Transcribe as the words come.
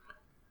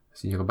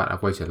Xin chào các bạn đã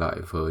quay trở lại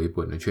với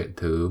buổi nói chuyện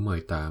thứ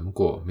 18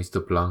 của Mr.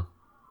 Blanc.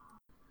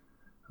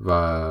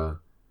 Và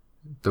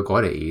tôi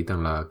có để ý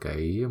rằng là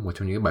một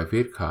trong những cái bài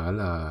viết khá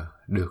là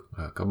được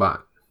các bạn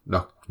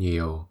đọc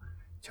nhiều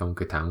trong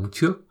cái tháng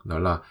trước, đó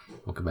là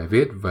một cái bài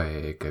viết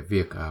về cái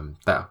việc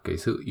tạo cái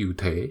sự ưu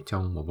thế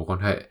trong một mối quan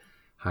hệ,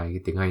 hay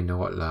cái tiếng Anh nó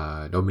gọi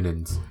là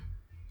dominance.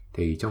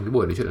 Thì trong cái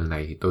buổi nói chuyện lần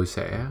này thì tôi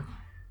sẽ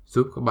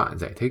giúp các bạn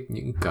giải thích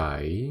những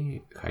cái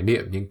khái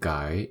niệm, những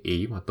cái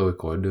ý mà tôi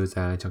có đưa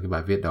ra trong cái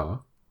bài viết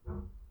đó.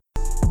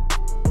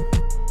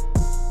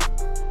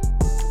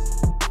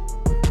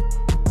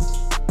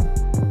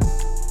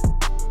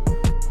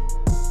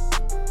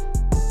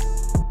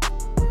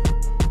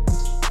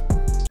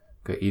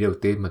 Cái ý đầu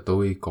tiên mà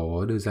tôi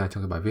có đưa ra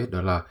trong cái bài viết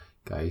đó là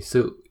cái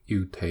sự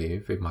ưu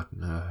thế về mặt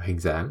hình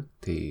dáng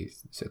thì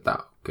sẽ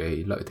tạo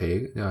cái lợi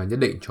thế nhất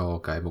định cho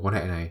cái mối quan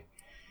hệ này.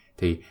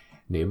 Thì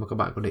nếu mà các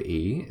bạn có để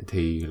ý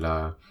thì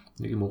là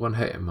những cái mối quan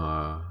hệ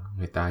mà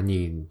người ta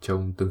nhìn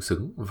trông tương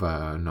xứng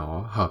và nó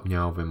hợp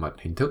nhau về mặt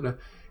hình thức đó,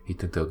 thì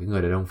thường thường cái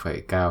người đàn ông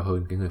phải cao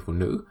hơn cái người phụ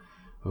nữ,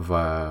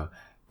 và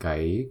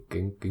cái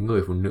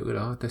người phụ nữ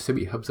đó sẽ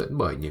bị hấp dẫn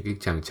bởi những cái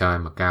chàng trai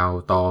mà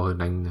cao to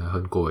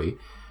hơn cô ấy,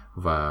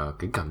 và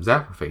cái cảm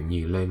giác phải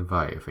nhìn lên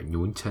phải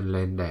nhún chân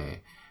lên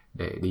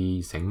để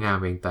đi sánh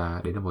ngang với anh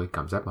ta. Đấy là một cái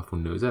cảm giác mà phụ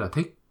nữ rất là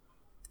thích.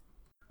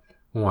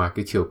 Ngoài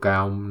cái chiều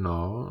cao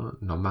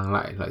nó mang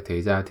lại lợi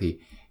thế ra thì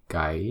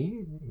cái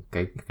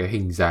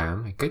hình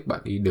dáng, cái cách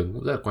bạn đi đứng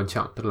cũng rất là quan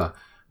trọng. Tức là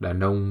đàn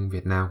ông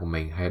Việt Nam của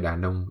mình hay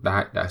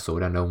đa số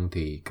đàn ông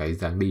thì cái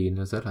dáng đi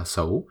nó rất là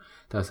xấu.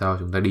 Tức là sao?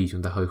 Chúng ta đi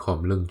chúng ta hơi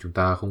khom lưng, chúng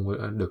ta không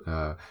có được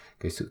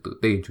cái sự tự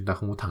tin, chúng ta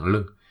không có thẳng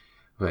lưng.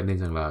 Vậy nên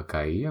rằng là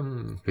cái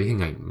hình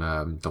ảnh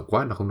mà tổng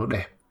quát nó không nó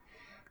đẹp.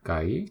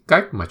 Cái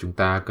cách mà chúng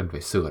ta cần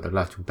phải sửa đó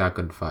là chúng ta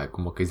cần phải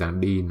có một cái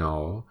dáng đi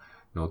nó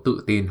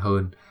tự tin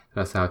hơn.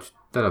 Là sao?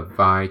 Tức là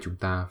vai chúng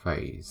ta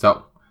phải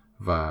rộng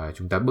và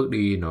chúng ta bước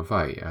đi nó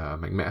phải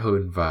mạnh mẽ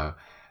hơn, và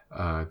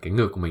cái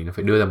ngực của mình nó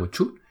phải đưa ra một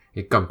chút,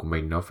 cái cằm của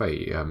mình nó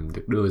phải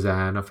được đưa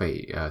ra, nó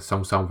phải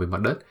song song với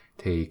mặt đất,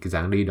 thì cái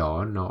dáng đi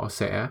đó nó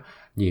sẽ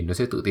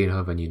tự tin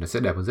hơn và nhìn nó sẽ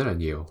đẹp hơn rất là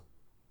nhiều.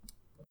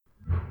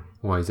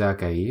 Ngoài ra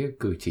cái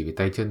cử chỉ về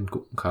tay chân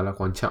cũng khá là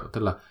quan trọng.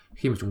 Tức là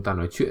khi mà chúng ta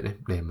nói chuyện ấy,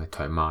 để mà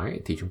thoải mái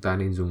ấy, thì chúng ta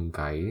nên dùng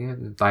cái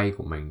tay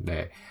của mình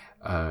để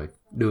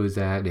đưa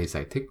ra, để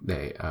giải thích,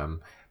 để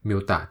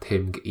miêu tả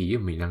thêm cái ý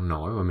mà mình đang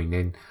nói. Và mình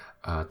nên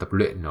tập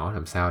luyện nó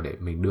làm sao để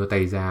mình đưa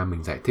tay ra,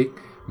 mình giải thích,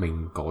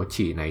 mình có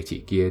chỉ này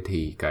chỉ kia,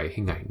 thì cái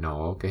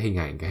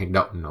hành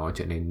động nó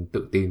trở nên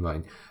tự tin và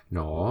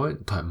nó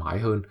thoải mái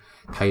hơn,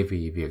 thay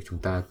vì việc chúng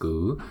ta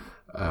cứ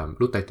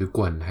đút tay túi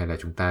quần hay là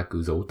chúng ta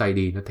cứ giấu tay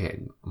đi. Nó thể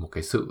hiện một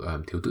cái sự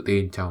thiếu tự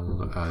tin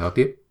trong giao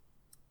tiếp.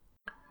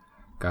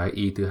 Cái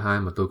ý thứ hai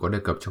mà tôi có đề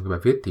cập trong cái bài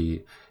viết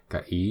thì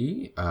cái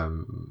ý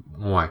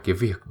ngoài cái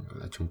việc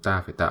là chúng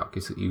ta phải tạo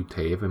cái sự ưu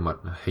thế về mặt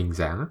hình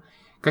dáng,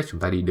 cách chúng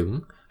ta đi đứng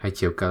hay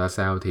chiều cao ra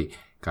sao, thì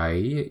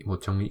một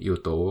trong những yếu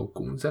tố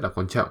cũng rất là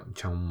quan trọng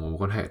trong một mối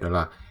quan hệ, đó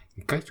là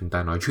cái cách chúng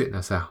ta nói chuyện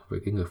ra sao với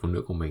cái người phụ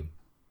nữ của mình.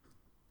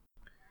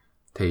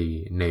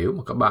 Thì nếu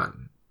mà các bạn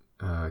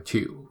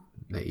chịu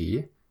để ý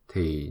ấy,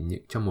 thì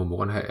trong một mối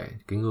quan hệ,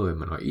 cái người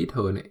mà nói ít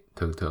hơn ấy,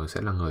 thường thường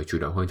sẽ là người chủ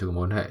động hơn trong cái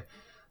mối quan hệ.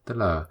 Tức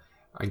là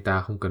anh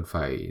ta không cần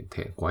phải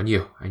thể hiện quá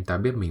nhiều, anh ta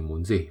biết mình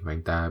muốn gì và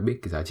anh ta biết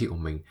cái giá trị của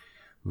mình.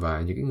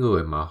 Và những cái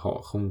người mà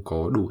họ không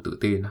có đủ tự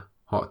tin,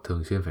 họ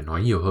thường xuyên phải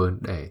nói nhiều hơn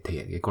để thể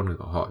hiện cái con người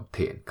của họ,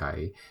 thể hiện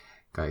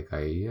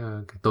cái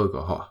tôi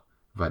của họ,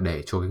 và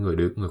để cho cái người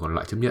còn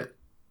lại chấp nhận.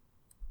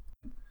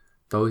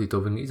 Tôi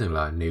vẫn nghĩ rằng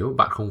là nếu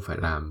bạn không phải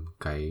làm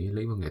cái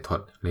lĩnh vực nghệ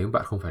thuật, nếu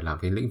bạn không phải làm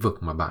cái lĩnh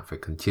vực mà bạn phải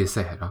cần chia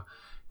sẻ đó,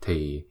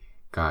 thì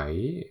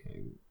cái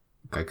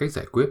cách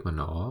giải quyết mà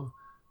nó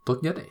tốt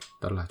nhất ấy,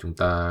 đó là chúng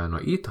ta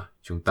nói ít thôi.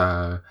 Chúng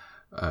ta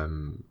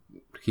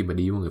khi mà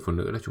đi với một người phụ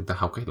nữ là chúng ta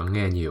học cách lắng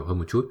nghe nhiều hơn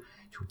một chút.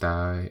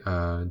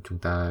 Chúng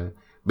ta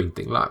bình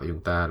tĩnh lại và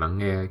chúng ta lắng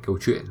nghe câu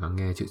chuyện, lắng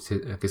nghe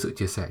cái sự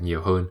chia sẻ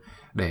nhiều hơn,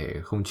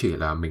 để không chỉ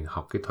là mình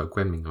học cái thói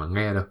quen mình lắng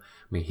nghe đâu,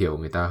 mình hiểu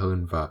người ta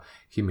hơn, và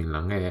khi mình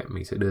lắng nghe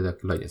mình sẽ đưa ra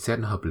lời nhận xét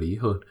nó hợp lý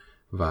hơn.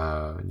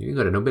 Và những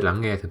người đàn ông biết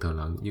lắng nghe thường thường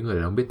là những người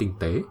đàn ông biết tinh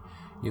tế,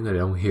 những người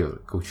đàn ông hiểu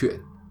câu chuyện,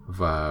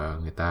 và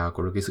người ta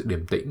có được cái sự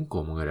điềm tĩnh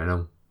của một người đàn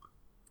ông.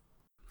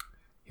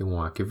 Thì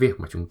ngoài cái việc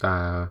mà chúng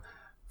ta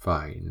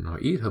phải nói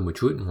ít hơn một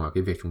chút, ngoài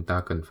cái việc chúng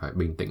ta cần phải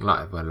bình tĩnh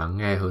lại và lắng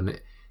nghe hơn ấy,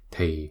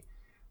 thì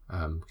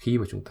khi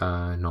mà chúng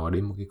ta nói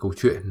đến một cái câu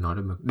chuyện, nói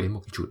đến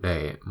một cái chủ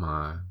đề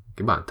mà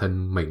cái bản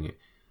thân mình ấy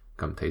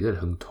cảm thấy rất là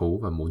hứng thú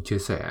và muốn chia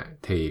sẻ,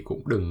 thì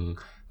cũng đừng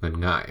ngần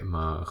ngại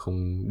mà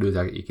không đưa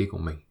ra cái ý kiến của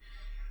mình.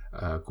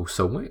 Cuộc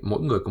sống ấy,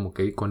 mỗi người có một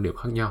cái quan điểm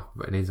khác nhau,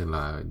 vậy nên rằng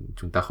là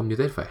chúng ta không nhất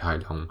thiết phải hài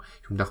lòng,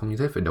 chúng ta không nhất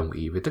thiết phải đồng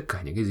ý với tất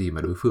cả những cái gì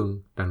mà đối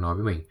phương đang nói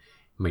với mình.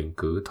 Mình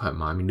cứ thoải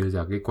mái mình đưa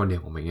ra cái quan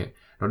điểm của mình ấy,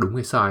 nó đúng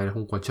hay sai nó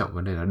không quan trọng,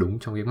 vấn đề là đúng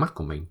trong cái mắt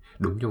của mình,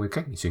 đúng trong cái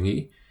cách mình suy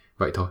nghĩ,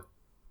 vậy thôi.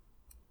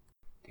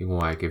 Thì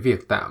ngoài cái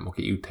việc tạo một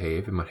cái ưu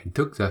thế về mặt hình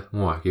thức ra,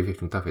 ngoài cái việc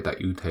chúng ta phải tạo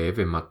ưu thế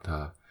về mặt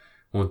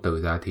ngôn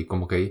từ ra, thì có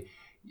một cái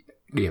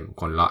điểm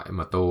còn lại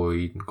mà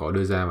tôi có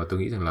đưa ra, và tôi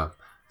nghĩ rằng là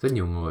rất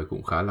nhiều người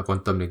cũng khá là quan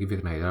tâm đến cái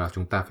việc này, đó là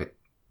chúng ta phải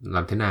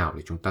làm thế nào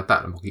để chúng ta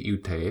tạo ra một cái ưu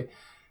thế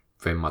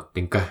về mặt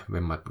tình cảm, về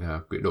mặt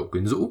độ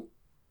quyến rũ.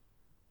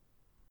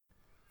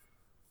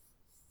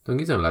 Tôi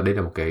nghĩ rằng là đây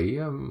là một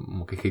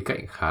cái khía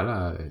cạnh khá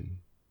là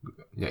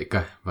nhạy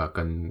cảm và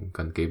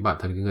cần cái bản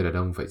thân cái người đàn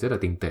ông phải rất là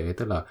tinh tế.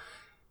 Tức là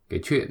cái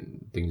chuyện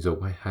tình dục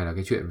hay là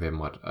cái chuyện về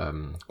mặt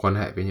quan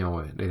hệ với nhau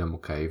ấy, đây là một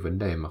cái vấn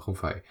đề mà không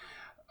phải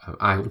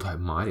ai cũng thoải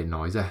mái để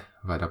nói ra.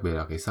 Và đặc biệt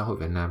là cái xã hội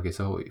Việt Nam, cái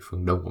xã hội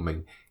phương Đông của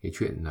mình, cái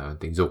chuyện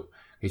tình dục,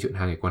 cái chuyện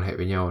hai người quan hệ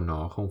với nhau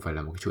nó không phải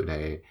là một cái chủ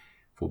đề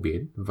phổ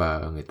biến, và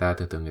người ta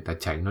thường người ta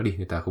tránh nó đi,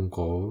 người ta không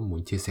có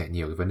muốn chia sẻ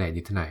nhiều cái vấn đề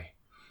như thế này.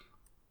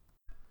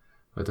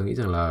 Và tôi nghĩ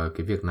rằng là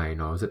cái việc này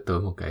nó dẫn tới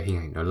một cái hình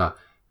ảnh, đó là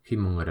khi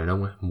một người đàn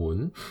ông ấy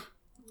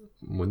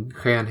muốn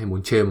khen hay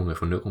muốn chê một người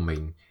phụ nữ của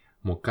mình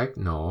một cách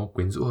nó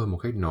quyến rũ hơn, một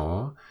cách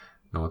nó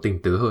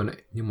tình tứ hơn ấy,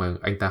 nhưng mà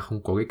anh ta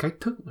không có cái cách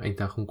thức, anh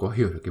ta không có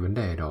hiểu được cái vấn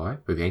đề đó ấy,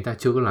 bởi vì anh ta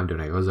chưa có làm điều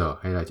này bao giờ,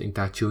 hay là anh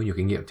ta chưa nhiều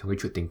kinh nghiệm trong cái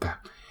chuyện tình cảm.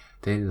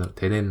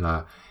 Thế nên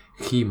là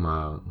khi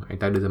mà anh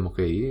ta đưa ra một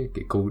cái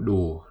câu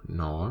đùa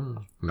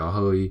nó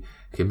hơi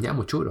khiếm nhã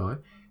một chút đó ấy,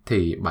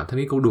 thì bản thân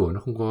cái câu đùa nó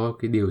không có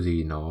cái điều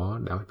gì nó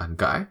đáng phải bàn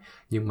cãi,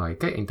 nhưng mà cái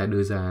cách anh ta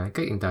đưa ra,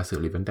 cách anh ta xử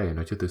lý vấn đề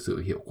nó chưa thực sự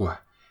hiệu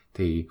quả.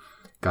 Thì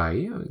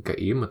cái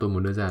ý mà tôi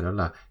muốn đưa ra đó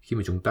là khi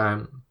mà chúng ta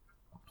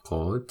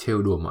có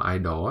trêu đùa một ai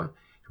đó,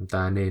 chúng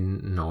ta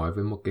nên nói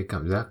với một cái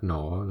cảm giác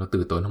nó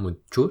từ tốn hơn một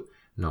chút,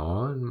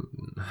 nó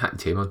hạn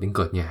chế mang tính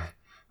cợt nhả.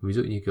 Ví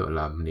dụ như kiểu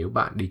là nếu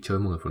bạn đi chơi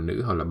một người phụ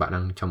nữ, hoặc là bạn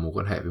đang trong mối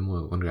quan hệ với một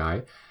người con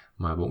gái,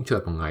 mà bỗng chợt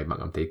một ngày bạn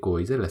cảm thấy cô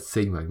ấy rất là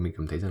xinh, và mình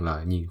cảm thấy rằng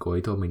là nhìn cô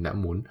ấy thôi mình đã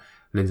muốn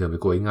lên giường với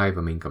cô ấy ngay,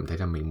 và mình cảm thấy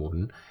rằng mình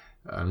muốn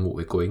ngủ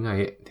với cô ấy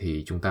ngay ấy,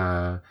 thì chúng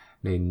ta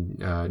nên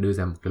đưa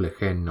ra một cái lời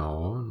khen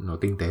nó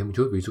tinh tế một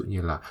chút. Ví dụ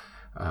như là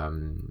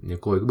nếu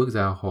cô ấy bước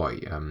ra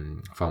khỏi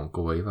phòng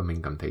cô ấy và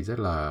mình cảm thấy rất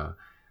là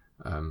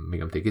mình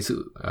cảm thấy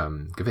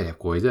cái vẻ đẹp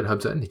của cô ấy rất là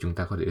hấp dẫn, thì chúng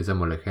ta có thể đưa ra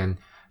một lời khen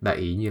đại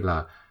ý như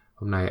là: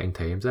 hôm nay anh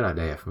thấy em rất là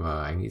đẹp,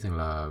 và anh nghĩ rằng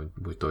là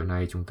buổi tối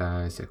nay chúng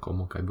ta sẽ có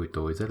một cái buổi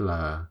tối rất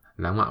là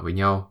lãng mạn với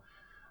nhau.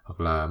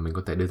 Hoặc là mình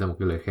có thể đưa ra một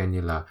cái lời khen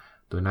như là: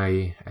 tối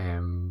nay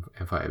em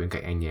phải ở bên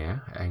cạnh anh nhé,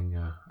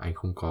 anh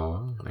không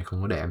có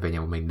để em về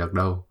nhà một mình được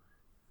đâu.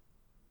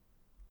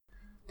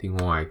 Thì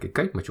ngoài cái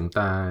cách mà chúng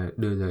ta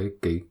đưa ra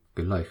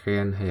cái lời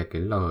khen hay là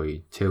cái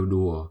lời trêu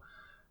đùa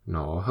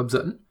nó hấp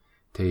dẫn,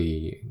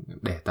 thì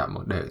để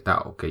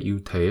tạo cái ưu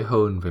thế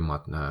hơn về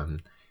mặt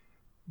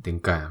tình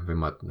cảm, về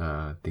mặt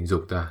tình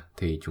dục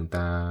thì chúng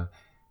ta,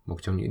 một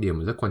trong những điều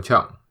mà rất quan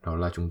trọng đó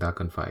là chúng ta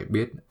cần phải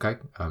biết cách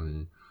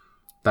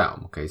tạo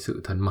một cái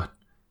sự thân mật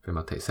về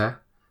mặt thể xác.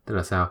 Tức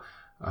là sao?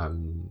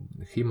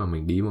 Khi mà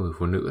mình đi một người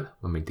phụ nữ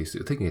mà mình thực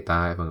sự thích người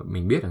ta, và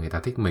mình biết là người ta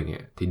thích mình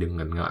ấy, thì đừng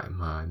ngần ngại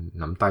mà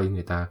nắm tay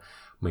người ta.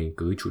 Mình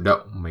cứ chủ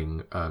động mình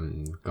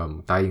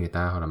cầm tay người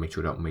ta, hoặc là mình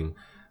chủ động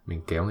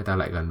mình kéo người ta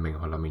lại gần mình,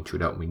 hoặc là mình chủ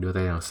động mình đưa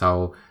tay đằng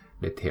sau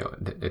để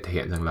thể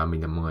hiện rằng là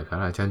mình là một người khá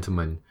là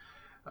gentleman.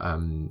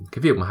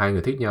 Cái việc mà hai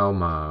người thích nhau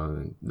mà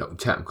động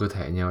chạm cơ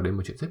thể nhau đấy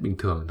một chuyện rất bình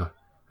thường thôi.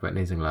 Vậy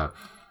nên rằng là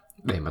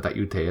để mà tạo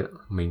ưu thế,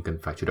 mình cần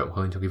phải chủ động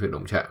hơn trong cái việc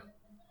động chạm.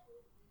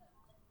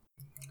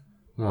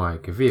 Ngoài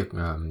cái việc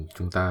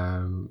chúng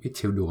ta biết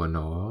trêu đùa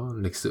nó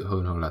lịch sự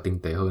hơn hoặc là tinh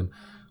tế hơn,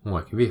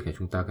 ngoài cái việc là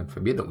chúng ta cần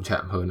phải biết động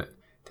chạm hơn ấy,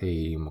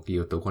 thì một cái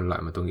yếu tố còn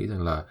lại mà tôi nghĩ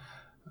rằng là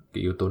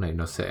cái yếu tố này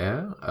nó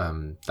sẽ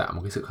tạo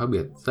một cái sự khác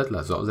biệt rất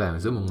là rõ ràng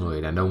giữa một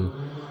người đàn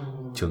ông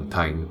trưởng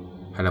thành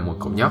hay là một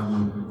cậu nhóc.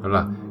 Đó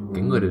là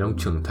cái người đàn ông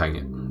trưởng thành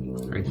ấy,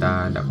 anh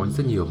ta đã có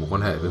rất nhiều mối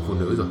quan hệ với phụ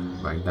nữ rồi,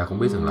 và anh ta không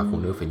biết rằng là phụ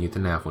nữ phải như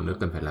thế nào, phụ nữ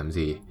cần phải làm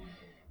gì.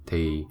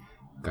 Thì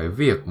cái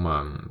việc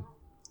mà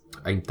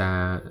anh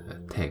ta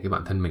thể cái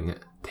bản thân mình ấy,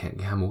 thể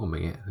cái ham muốn của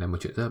mình ấy, là một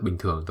chuyện rất là bình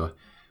thường thôi.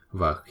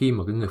 Và khi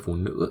mà cái người phụ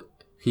nữ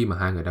ấy, khi mà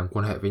hai người đang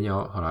quan hệ với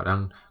nhau hoặc là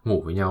đang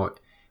ngủ với nhau ấy,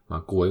 mà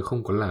cô ấy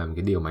không có làm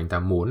cái điều mà anh ta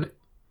muốn ấy,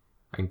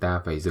 anh ta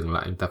phải dừng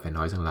lại, anh ta phải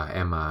nói rằng là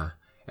em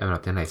làm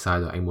thế này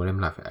sai rồi, anh muốn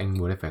em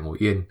phải ngồi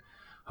yên,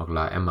 hoặc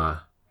là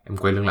em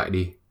quay lưng lại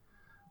đi,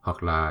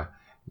 hoặc là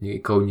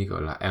những câu như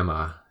gọi là em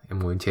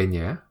ngồi lên trên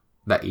nhé,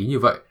 đại ý như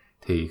vậy.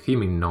 Thì khi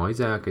mình nói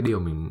ra cái điều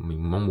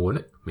mình mong muốn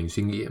ấy, mình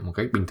suy nghĩ một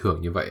cách bình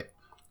thường như vậy,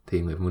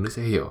 thì người phụ nữ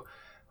sẽ hiểu.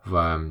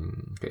 Và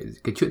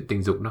cái chuyện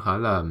tình dục nó khá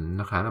là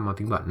mang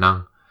tính bản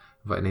năng.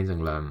 Vậy nên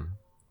rằng là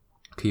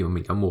khi mà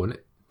mình có muốn ấy,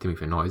 thì mình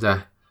phải nói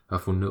ra. Và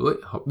phụ nữ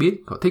ấy,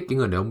 họ thích cái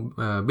người đàn ông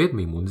biết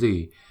mình muốn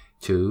gì,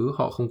 chứ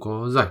họ không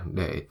có rảnh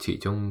để chỉ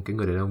trong cái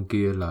người đàn ông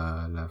kia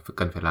là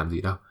cần phải làm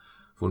gì đâu.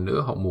 Phụ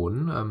nữ họ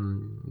muốn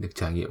được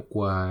trải nghiệm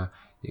qua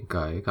những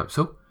cái cảm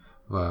xúc,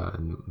 và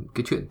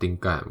cái chuyện tình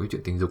cảm, cái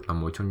chuyện tình dục là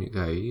một trong những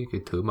cái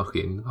thứ mà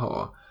khiến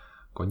họ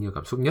có nhiều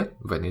cảm xúc nhất.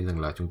 Vậy nên rằng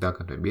là chúng ta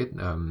cần phải biết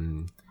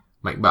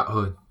mạnh bạo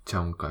hơn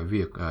trong cái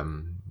việc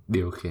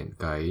điều khiển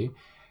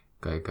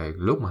cái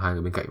lúc mà hai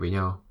người bên cạnh với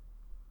nhau.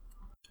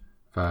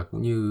 Và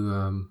cũng như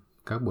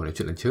các buổi nói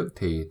chuyện lần trước,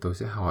 thì tôi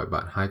sẽ hỏi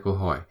bạn 2 câu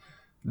hỏi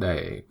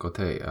để có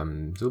thể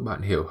giúp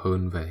bạn hiểu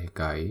hơn về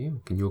cái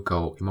nhu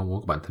cầu, cái mong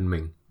muốn của bản thân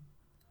mình.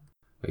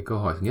 Cái câu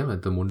hỏi thứ nhất là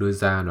tôi muốn đưa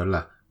ra đó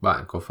là: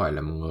 bạn có phải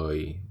là một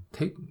người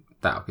thích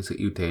tạo cái sự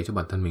ưu thế cho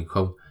bản thân mình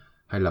không?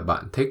 hay là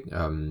bạn thích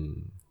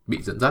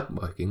bị dẫn dắt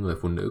bởi cái người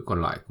phụ nữ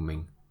còn lại của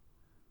mình.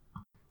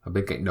 Và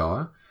bên cạnh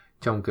đó,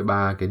 trong cái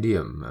 3 cái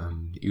điểm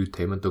ưu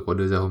thế mà tôi có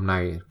đưa ra hôm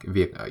nay, cái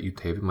việc ưu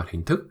thế về mặt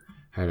hình thức,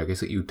 hay là cái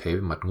sự ưu thế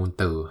về mặt ngôn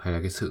từ, hay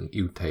là cái sự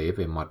ưu thế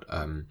về mặt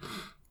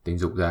tình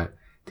dục ra,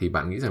 thì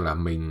bạn nghĩ rằng là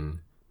mình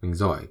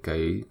giỏi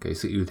cái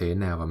sự ưu thế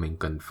nào và mình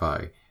cần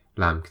phải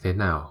làm thế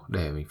nào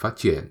để mình phát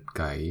triển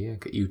cái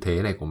ưu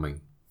thế này của mình.